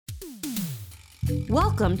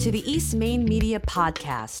Welcome to the East Maine Media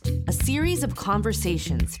Podcast, a series of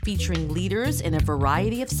conversations featuring leaders in a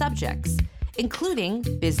variety of subjects, including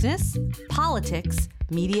business, politics,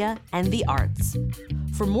 media, and the arts.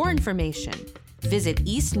 For more information, visit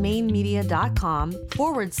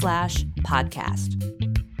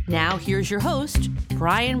eastmainmedia.com/podcast. Now here's your host,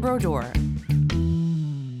 Brian Brodeur.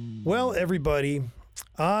 Well, everybody,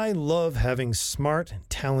 I love having smart,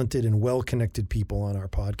 talented, and well-connected people on our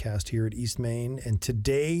podcast here at East Maine, and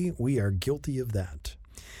today we are guilty of that.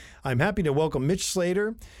 I'm happy to welcome Mitch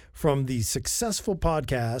Slater from the successful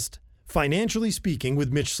podcast, Financially Speaking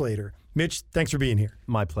with Mitch Slater. Mitch, thanks for being here.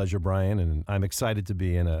 My pleasure, Brian, and I'm excited to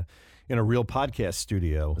be in a real podcast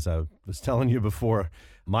studio. As I was telling you before,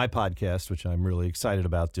 my podcast, which I'm really excited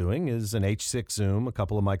about doing, is an H6 Zoom, a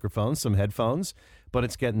couple of microphones, some headphones, but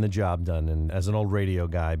it's getting the job done. And as an old radio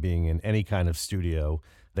guy, being in any kind of studio,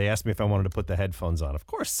 they asked me if I wanted to put the headphones on. Of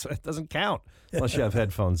course, it doesn't count unless you have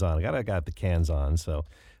headphones on. I got the cans on, so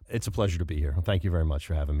it's a pleasure to be here. Thank you very much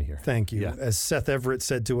for having me here. Thank you. Yeah. As Seth Everett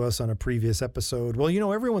said to us on a previous episode, well,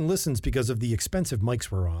 everyone listens because of the expensive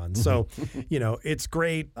mics we're on. So, it's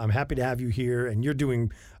great. I'm happy to have you here. And you're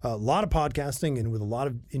doing a lot of podcasting and with a lot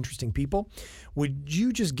of interesting people. Would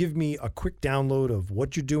you just give me a quick download of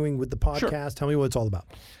what you're doing with the podcast? Sure. Tell me what it's all about.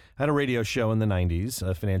 I had a radio show in the 90s,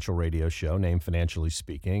 a financial radio show named Financially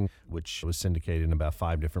Speaking, which was syndicated in about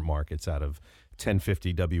 5 different markets out of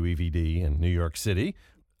 1050 WEVD in New York City.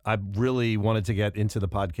 I really wanted to get into the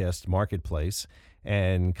podcast marketplace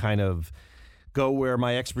and kind of go where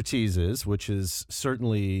my expertise is, which has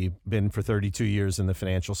certainly been for 32 years in the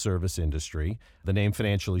financial service industry. The name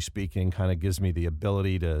Financially Speaking kind of gives me the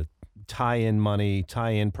ability to tie in money, tie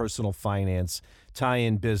in personal finance, tie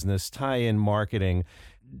in business, tie in marketing.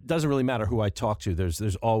 Doesn't really matter who I talk to.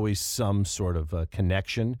 There's always some sort of a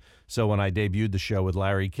connection. So when I debuted the show with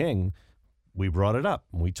Larry King, we brought it up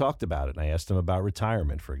and we talked about it. And I asked him about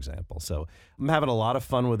retirement, for example. So I'm having a lot of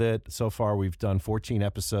fun with it. So far, we've done 14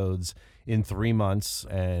 episodes in 3 months,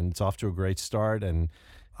 and it's off to a great start. And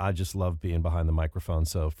I just love being behind the microphone.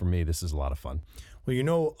 So for me, this is a lot of fun. Well, you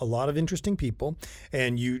know a lot of interesting people,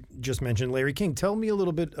 and you just mentioned Larry King. Tell me a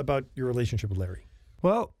little bit about your relationship with Larry.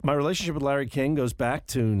 Well, my relationship with Larry King goes back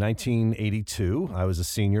to 1982. I was a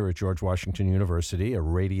senior at George Washington University, a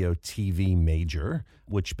radio TV major,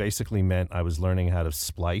 which basically meant I was learning how to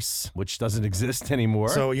splice, which doesn't exist anymore.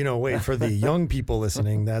 So, wait, for the young people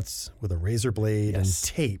listening, that's with a razor blade and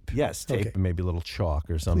tape. Yes, tape and maybe a little chalk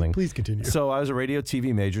or something. Please continue. So I was a radio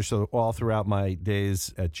TV major, so all throughout my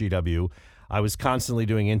days at GW, I was constantly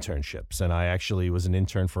doing internships, and I actually was an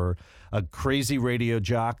intern for a crazy radio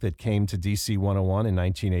jock that came to DC 101 in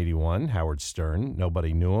 1981, Howard Stern.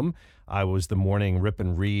 Nobody knew him. I was the morning rip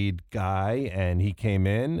and read guy, and he came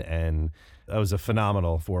in, and that was a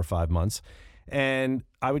phenomenal 4 or 5 months. And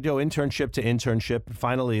I would go internship to internship.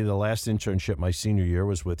 Finally, the last internship my senior year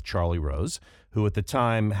was with Charlie Rose, who at the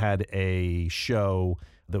time had a show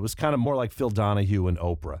that was kind of more like Phil Donahue and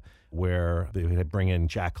Oprah, where they would bring in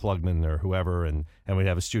Jack Klugman or whoever, and we'd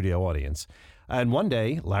have a studio audience. And one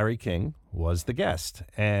day, Larry King was the guest.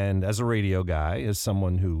 And as a radio guy, as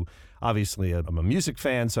someone who, obviously, I'm a music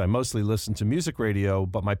fan, so I mostly listen to music radio,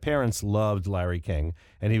 but my parents loved Larry King,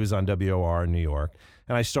 and he was on WOR in New York.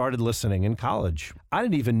 And I started listening in college. I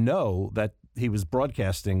didn't even know that he was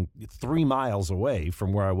broadcasting 3 miles away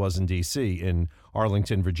from where I was in D.C. in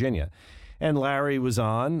Arlington, Virginia. And Larry was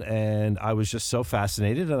on, and I was just so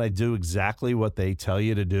fascinated, and I do exactly what they tell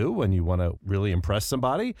you to do when you want to really impress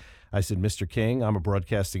somebody. I said, Mr. King, I'm a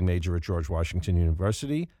broadcasting major at George Washington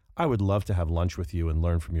University. I would love to have lunch with you and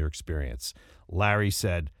learn from your experience. Larry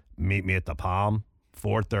said, meet me at the Palm,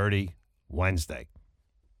 4:30, Wednesday.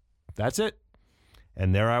 That's it.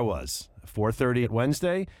 And there I was, 4:30 at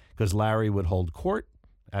Wednesday, because Larry would hold court,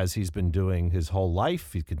 as he's been doing his whole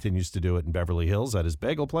life. He continues to do it in Beverly Hills at his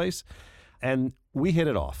bagel place. And we hit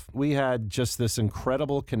it off. We had just this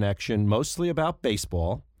incredible connection, mostly about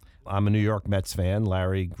baseball. I'm a New York Mets fan.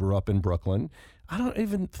 Larry grew up in Brooklyn. I don't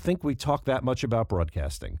even think we talked that much about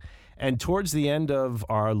broadcasting. And towards the end of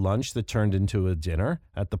our lunch that turned into a dinner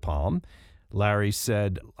at the Palm, Larry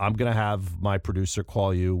said, I'm going to have my producer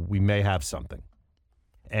call you. We may have something.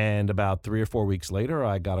 And about 3 or 4 weeks later,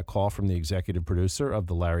 I got a call from the executive producer of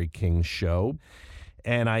the Larry King Show.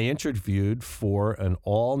 And I interviewed for an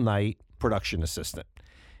all-night production assistant.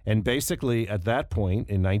 And basically, at that point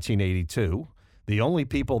in 1982, the only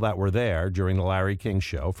people that were there during the Larry King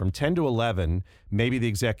Show, from 10 to 11, maybe the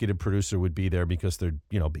executive producer would be there because there'd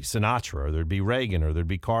be Sinatra, or there'd be Reagan, or there'd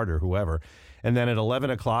be Carter, whoever. And then at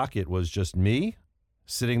 11 o'clock, it was just me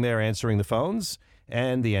sitting there answering the phones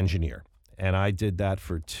and the engineer. And I did that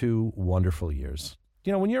for 2 wonderful years.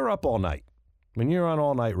 You know, when you're up all night, when you're on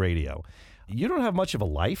all-night radio, you don't have much of a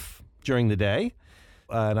life during the day.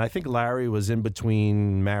 And I think Larry was in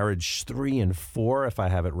between marriage 3 and 4, if I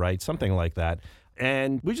have it right, something like that.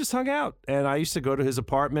 And we just hung out. And I used to go to his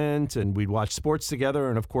apartment and we'd watch sports together.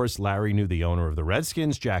 And of course, Larry knew the owner of the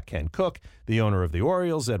Redskins, Jack Kent Cooke, the owner of the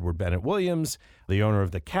Orioles, Edward Bennett Williams, the owner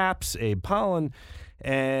of the Caps, Abe Pollan.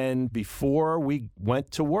 And before we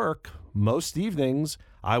went to work, most evenings,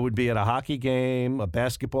 I would be at a hockey game, a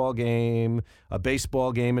basketball game, a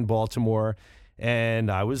baseball game in Baltimore.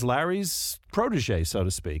 And I was Larry's protege, so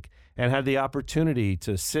to speak, and had the opportunity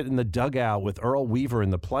to sit in the dugout with Earl Weaver in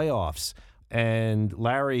the playoffs. And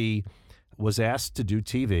Larry was asked to do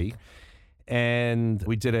TV. And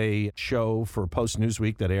we did a show for Post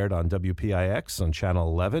Newsweek that aired on WPIX on Channel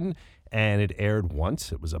 11. And it aired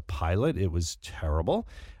once. It was a pilot. It was terrible.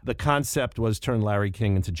 The concept was turn Larry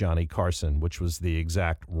King into Johnny Carson, which was the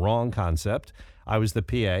exact wrong concept. I was the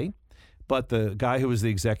PA. But the guy who was the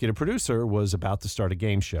executive producer was about to start a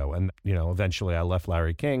game show. And, you know, eventually I left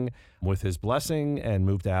Larry King with his blessing and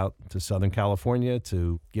moved out to Southern California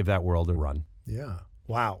to give that world a run. Yeah.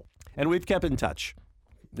 Wow. And we've kept in touch.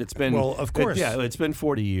 It's been, well, of course. It's been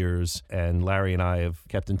 40 years. And Larry and I have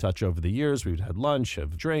kept in touch over the years. We've had lunch, a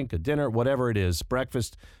drink, a dinner, whatever it is,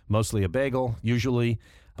 breakfast, mostly a bagel, usually.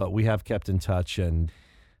 But we have kept in touch. And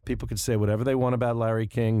people could say whatever they want about Larry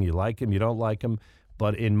King. You like him, you don't like him.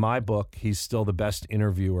 But in my book, he's still the best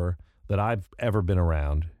interviewer that I've ever been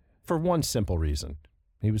around for one simple reason.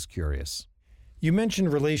 He was curious. You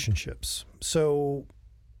mentioned relationships. So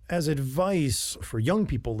as advice for young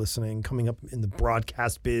people listening, coming up in the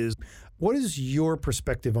broadcast biz, what is your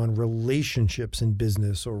perspective on relationships in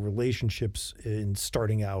business or relationships in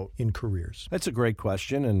starting out in careers? That's a great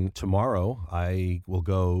question. And tomorrow I will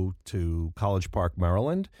go to College Park,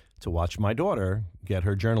 Maryland, to watch my daughter get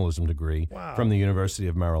her journalism degree from the University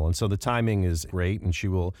of Maryland. So the timing is great, and she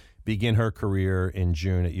will begin her career in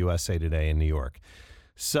June at USA Today in New York.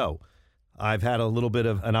 So I've had a little bit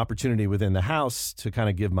of an opportunity within the house to kind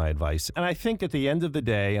of give my advice. And I think at the end of the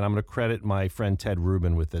day, and I'm going to credit my friend Ted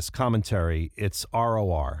Rubin with this commentary, it's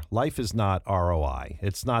ROR. Life is not ROI.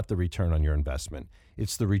 It's not the return on your investment.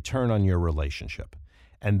 It's the return on your relationship.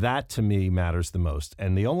 And that, to me, matters the most.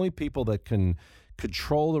 And the only people that can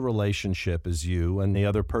control the relationship is you and the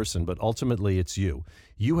other person, but ultimately it's you.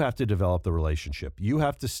 You have to develop the relationship. You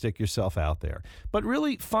have to stick yourself out there, but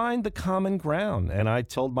really find the common ground. And I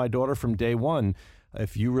told my daughter from day one,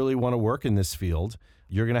 if you really want to work in this field,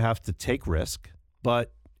 you're going to have to take risk.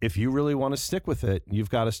 But if you really want to stick with it,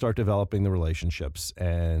 you've got to start developing the relationships.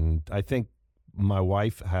 And I think my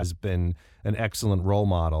wife has been an excellent role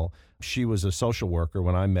model. She was a social worker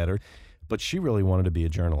when I met her, but she really wanted to be a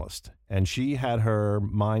journalist. And she had her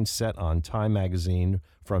mind set on Time magazine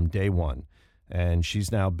from day one. And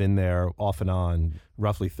she's now been there off and on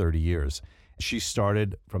roughly 30 years. She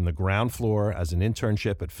started from the ground floor as an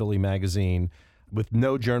internship at Philly magazine with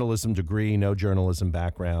no journalism degree, no journalism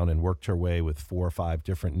background, and worked her way with 4 or 5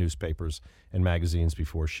 different newspapers and magazines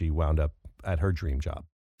before she wound up at her dream job.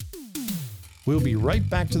 We'll be right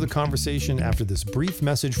back to the conversation after this brief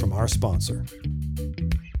message from our sponsor.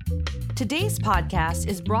 Today's podcast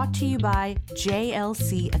is brought to you by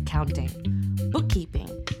JLC Accounting, bookkeeping,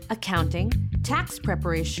 accounting, tax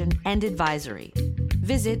preparation, and advisory.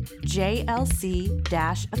 Visit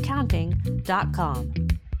jlc-accounting.com.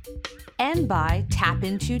 And by Tap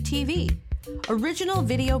Into TV, original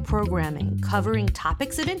video programming covering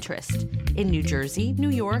topics of interest in New Jersey,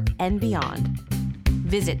 New York, and beyond.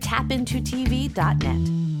 Visit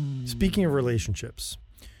tapintotv.net. Speaking of relationships,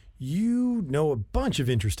 you know a bunch of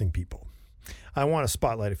interesting people. I want to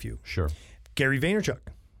spotlight a few. Sure. Gary Vaynerchuk.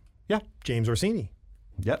 Yeah. James Orsini.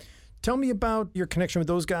 Yep. Tell me about your connection with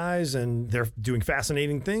those guys, and they're doing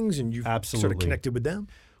fascinating things, and you've sort of connected with them.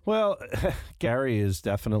 Well, Gary is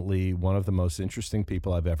definitely one of the most interesting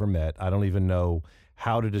people I've ever met. I don't even know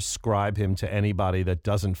how to describe him to anybody that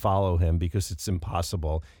doesn't follow him because it's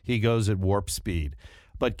impossible. He goes at warp speed.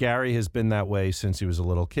 But Gary has been that way since he was a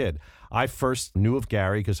little kid. I first knew of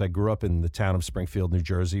Gary because I grew up in the town of Springfield, New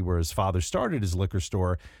Jersey, where his father started his liquor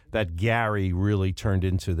store that Gary really turned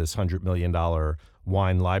into this $100 million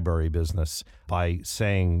wine library business by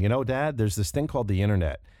saying, you know, Dad, there's this thing called the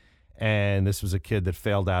internet. And this was a kid that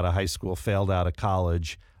failed out of high school, failed out of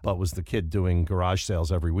college, but was the kid doing garage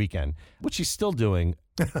sales every weekend, which he's still doing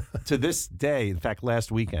to this day. In fact,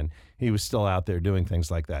 last weekend, he was still out there doing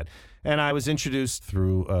things like that. And I was introduced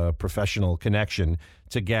through a professional connection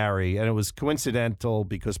to Gary, and it was coincidental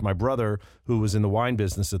because my brother, who was in the wine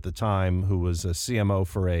business at the time, who was a CMO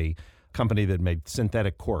for a company that made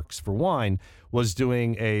synthetic corks for wine, was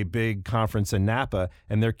doing a big conference in Napa,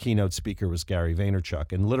 and their keynote speaker was Gary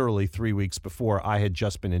Vaynerchuk. And literally 3 weeks before, I had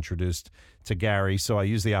just been introduced to Gary, so I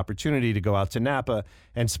used the opportunity to go out to Napa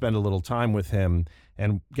and spend a little time with him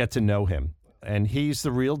and get to know him. And he's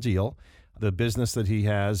the real deal. The business that he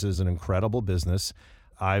has is an incredible business.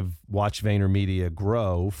 I've watched VaynerMedia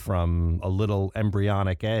grow from a little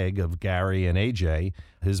embryonic egg of Gary and AJ,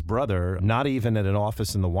 his brother, not even at an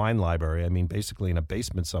office in the wine library, I mean, basically in a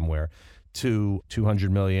basement somewhere, to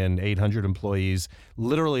 200 million, 800 employees,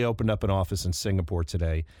 literally opened up an office in Singapore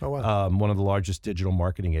today. Oh, wow. One of the largest digital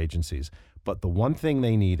marketing agencies. But the one thing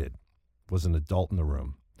they needed was an adult in the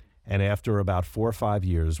room. And after about 4 or 5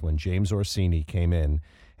 years, when James Orsini came in,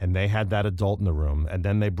 and they had that adult in the room, and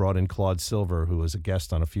then they brought in Claude Silver, who was a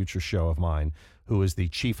guest on a future show of mine, who is the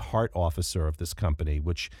chief heart officer of this company,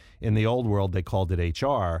 which in the old world they called it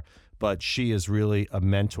HR, but she is really a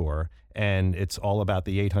mentor, and it's all about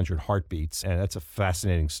the 800 heartbeats, and that's a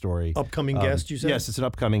fascinating story. Upcoming guest, you said? Yes, it's an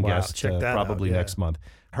upcoming guest, check that probably out, yeah. next month.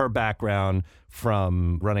 Her background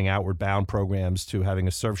from running Outward Bound programs to having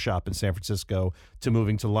a surf shop in San Francisco to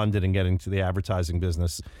moving to London and getting to the advertising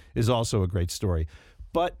business is also a great story.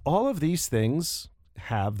 But all of these things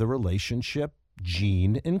have the relationship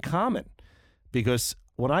gene in common, because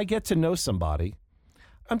when I get to know somebody,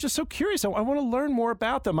 I'm just so curious. I want to learn more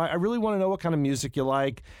about them. I really want to know what kind of music you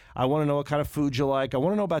like. I want to know what kind of food you like. I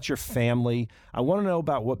want to know about your family. I want to know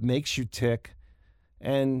about what makes you tick.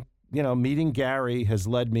 And, you know, meeting Gary has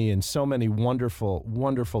led me in so many wonderful,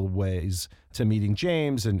 wonderful ways to meeting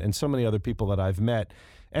James and so many other people that I've met.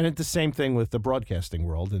 And it's the same thing with the broadcasting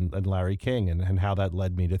world and Larry King and how that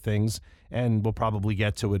led me to things. And we'll probably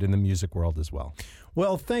get to it in the music world as well.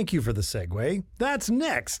 Well, thank you for the segue. That's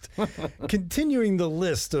next. Continuing the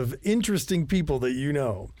list of interesting people that you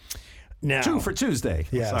know. Now, 2 for Tuesday.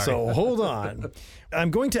 Yeah, Sorry. so hold on. I'm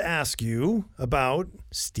going to ask you about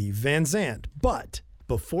Steve Van Zandt. But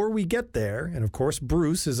before we get there, and of course,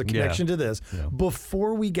 Bruce is a connection to this,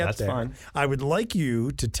 before we get there, fine. I would like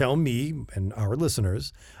you to tell me and our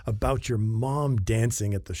listeners about your mom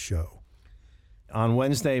dancing at the show. On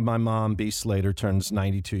Wednesday, my mom, B. Slater, turns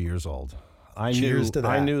 92 years old. Cheers to that.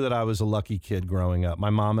 I knew that I was a lucky kid growing up. My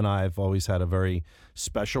mom and I have always had a very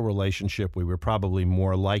special relationship. We were probably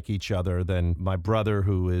more like each other than my brother,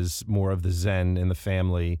 who is more of the Zen in the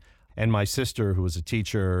family, and my sister, who was a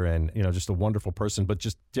teacher and, you know, just a wonderful person, but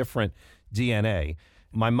just different DNA.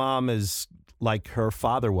 My mom is like her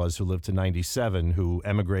father was, who lived to 97, who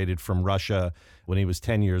emigrated from Russia when he was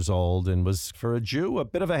 10 years old and was, for a Jew, a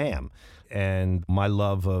bit of a ham. And my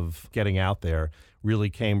love of getting out there really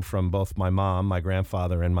came from both my mom, my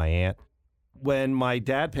grandfather, and my aunt. When my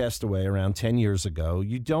dad passed away around 10 years ago,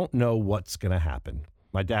 you don't know what's going to happen.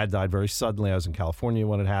 My dad died very suddenly. I was in California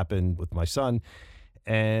when it happened with my son.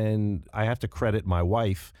 And I have to credit my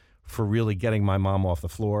wife for really getting my mom off the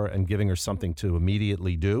floor and giving her something to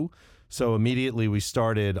immediately do. So immediately we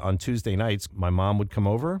started on Tuesday nights. My mom would come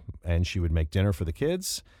over and she would make dinner for the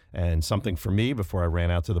kids and something for me before I ran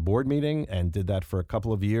out to the board meeting, and did that for a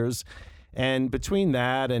couple of years. And between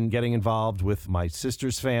that and getting involved with my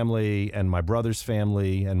sister's family and my brother's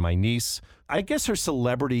family and my niece, I guess her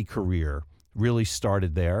celebrity career really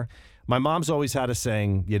started there. My mom's always had a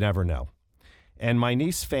saying, you never know. And my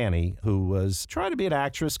niece Fanny, who was trying to be an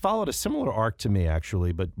actress, followed a similar arc to me,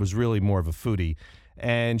 actually, but was really more of a foodie.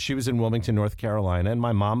 And she was in Wilmington, North Carolina. And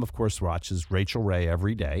my mom, of course, watches Rachel Ray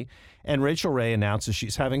every day. And Rachel Ray announces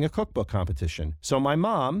she's having a cookbook competition. So my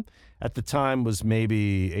mom, at the time was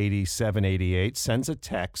maybe 87, 88, sends a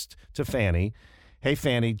text to Fanny. Hey,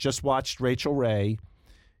 Fanny, just watched Rachel Ray.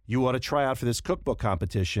 You ought to try out for this cookbook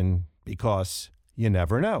competition because you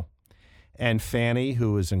never know. And Fanny,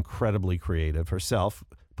 who is incredibly creative herself,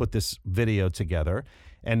 put this video together.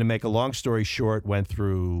 And to make a long story short, went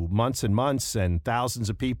through months and months and thousands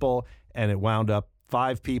of people, and it wound up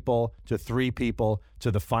 5 people to 3 people to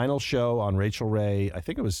the final show on Rachel Ray. I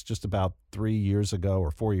think it was just about 3 years ago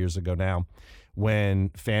or 4 years ago now, when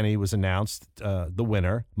Fanny was announced the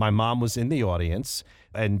winner. My mom was in the audience,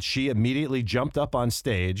 and she immediately jumped up on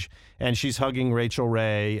stage, and she's hugging Rachel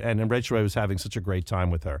Ray, and Rachel Ray was having such a great time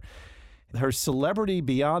with her. Her celebrity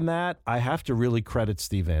beyond that, I have to really credit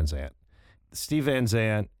Steve Van Zandt. Steve Van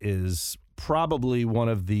Zandt is probably one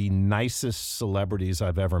of the nicest celebrities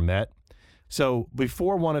I've ever met. So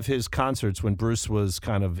before one of his concerts, when Bruce was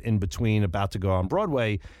kind of in between, about to go on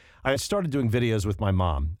Broadway, I started doing videos with my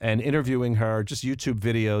mom and interviewing her, just YouTube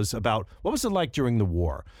videos about what was it like during the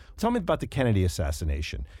war. Tell me about the Kennedy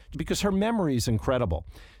assassination, because her memory is incredible.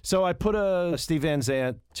 So I put a Steve Van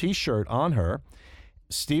Zandt T-shirt on her.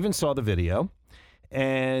 Steven saw the video,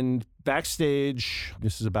 And backstage,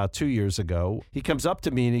 this is about 2 years ago, he comes up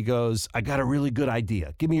to me and he goes, I got a really good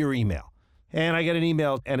idea. Give me your email. And I get an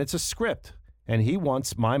email, and it's a script. And he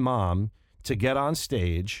wants my mom to get on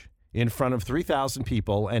stage in front of 3,000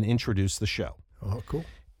 people and introduce the show. Oh, cool.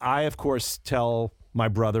 I, of course, tell my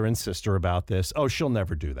brother and sister about this. Oh, she'll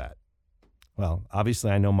never do that. Well,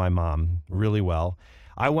 obviously, I know my mom really well.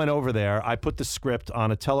 I went over there. I put the script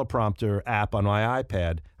on a teleprompter app on my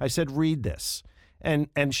iPad. I said, read this. And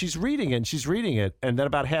she's reading it. And then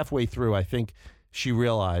about halfway through, I think she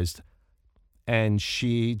realized, and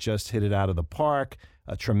she just hit it out of the park.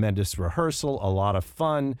 A tremendous rehearsal, a lot of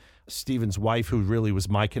fun. Steven's wife, who really was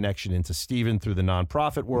my connection into Steven through the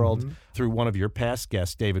nonprofit world, through one of your past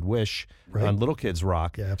guests, David Wish, on Little Kids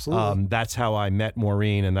Rock. Yeah, absolutely. That's how I met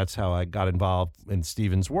Maureen, and that's how I got involved in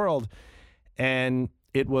Steven's world. And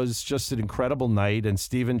it was just an incredible night. And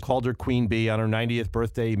Steven called her Queen Bee on her 90th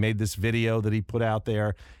birthday. He made this video that he put out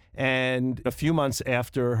there. And a few months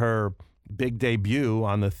after her big debut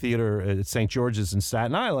on the theater at St. George's in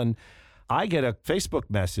Staten Island, I get a Facebook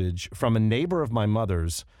message from a neighbor of my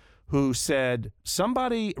mother's who said,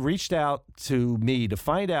 somebody reached out to me to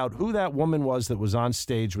find out who that woman was that was on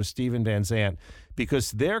stage with Steven Van Zandt,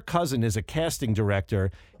 because their cousin is a casting director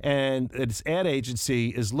and its ad agency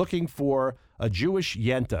is looking for a Jewish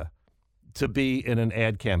yenta to be in an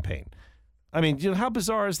ad campaign. I mean, how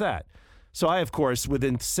bizarre is that? So I, of course,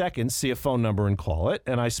 within seconds, see a phone number and call it.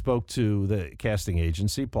 And I spoke to the casting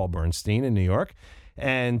agency, Paul Bernstein in New York.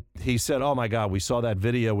 And he said, oh, my God, we saw that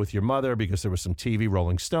video with your mother because there was some TV.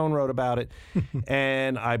 Rolling Stone wrote about it.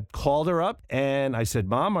 And I called her up and I said,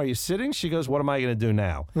 Mom, are you sitting? She goes, what am I going to do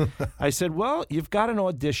now? I said, well, you've got an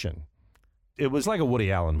audition. It was like a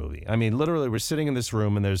Woody Allen movie. I mean, literally, we're sitting in this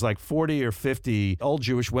room and there's like 40 or 50 old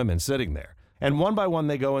Jewish women sitting there. And one by one,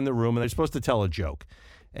 they go in the room and they're supposed to tell a joke.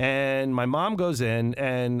 And my mom goes in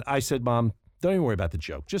and I said, Mom, don't even worry about the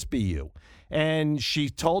joke. Just be you. And she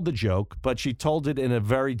told the joke, but she told it in a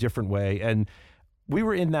very different way. And we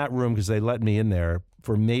were in that room because they let me in there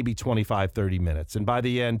for maybe 25, 30 minutes. And by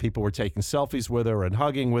the end, people were taking selfies with her and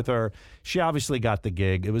hugging with her. She obviously got the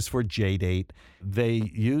gig. It was for JDate.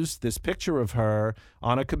 They used this picture of her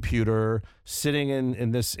on a computer sitting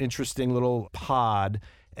in this interesting little pod.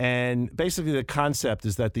 And basically the concept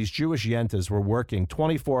is that these Jewish yentas were working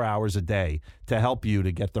 24 hours a day to help you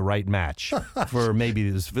to get the right match for maybe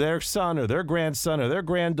their son or their grandson or their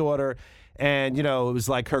granddaughter. And, it was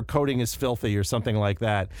like her coding is filthy or something like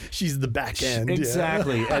that. She's the back end.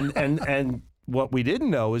 Exactly. Yeah. And what we didn't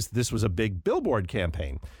know is this was a big billboard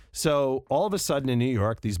campaign. So all of a sudden in New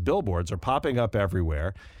York, these billboards are popping up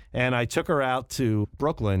everywhere. And I took her out to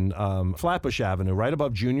Brooklyn, Flatbush Avenue, right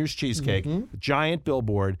above Junior's Cheesecake, giant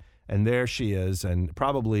billboard, and there she is. And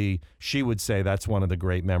probably she would say that's one of the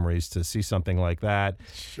great memories to see something like that.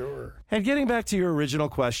 Sure. And getting back to your original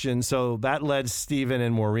question, so that led Steven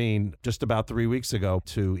and Maureen just about 3 weeks ago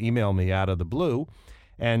to email me out of the blue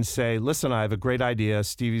and say, listen, I have a great idea.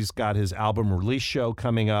 Stevie's got his album release show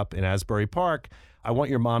coming up in Asbury Park. I want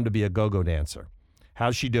your mom to be a go-go dancer.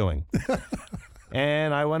 How's she doing?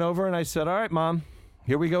 And I went over and I said, all right, Mom,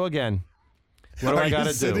 here we go again. What do I got to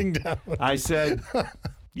do? Sitting down. I said,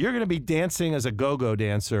 you're going to be dancing as a go-go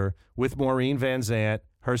dancer with Maureen Van Zandt,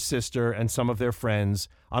 her sister, and some of their friends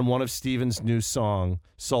on one of Steven's new song,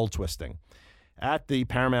 Soul Twisting, at the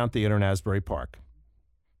Paramount Theater in Asbury Park.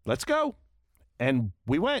 Let's go. And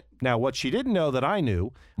we went. Now, what she didn't know that I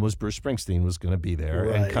knew was Bruce Springsteen was going to be there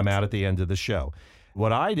and come out at the end of the show.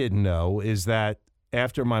 What I didn't know is that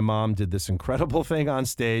after my mom did this incredible thing on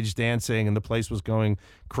stage, dancing, and the place was going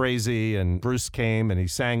crazy, and Bruce came and he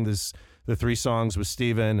sang the 3 songs with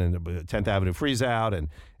Steven and 10th Avenue Freeze Out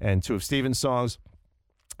and 2 of Steven's songs.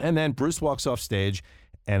 And then Bruce walks off stage,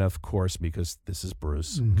 and of course, because this is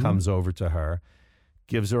Bruce, comes over to her,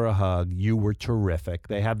 gives her a hug. You were terrific.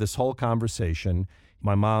 They have this whole conversation.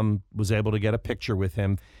 My mom was able to get a picture with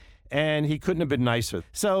him, and he couldn't have been nicer.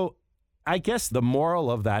 So I guess the moral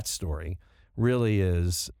of that story really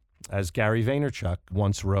is, as Gary Vaynerchuk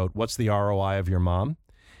once wrote, what's the ROI of your mom?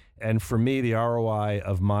 And for me, the ROI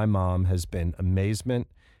of my mom has been amazement,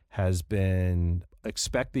 has been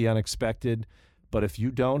expect the unexpected. But if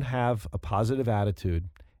you don't have a positive attitude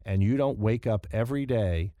and you don't wake up every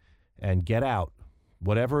day and get out,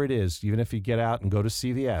 whatever it is, even if you get out and go to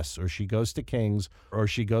CVS, or she goes to King's, or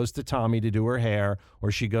she goes to Tommy to do her hair,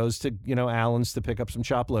 or she goes to, Allen's to pick up some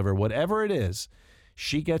chopped liver, whatever it is,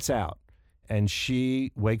 she gets out. And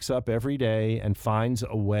she wakes up every day and finds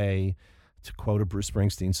a way to quote a Bruce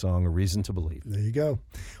Springsteen song, A Reason to Believe. There you go.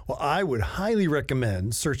 Well, I would highly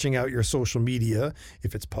recommend searching out your social media,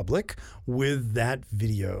 if it's public, with that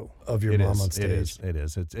video of your mom on stage. It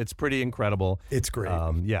is. It's pretty incredible. It's great.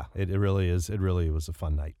 Yeah, it really is. It really was a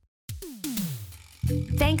fun night.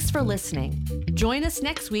 Thanks for listening. Join us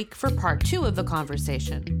next week for part 2 of the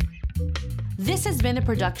conversation. This has been a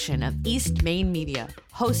production of East Main Media,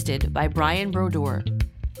 hosted by Brian Brodeur.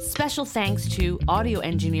 Special thanks to audio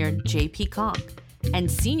engineer J.P. Conk and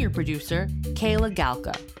senior producer Kayla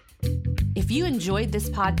Galka. If you enjoyed this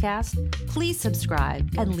podcast, please subscribe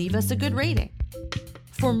and leave us a good rating.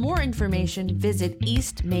 For more information, visit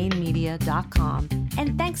eastmainmedia.com,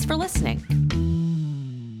 and thanks for listening.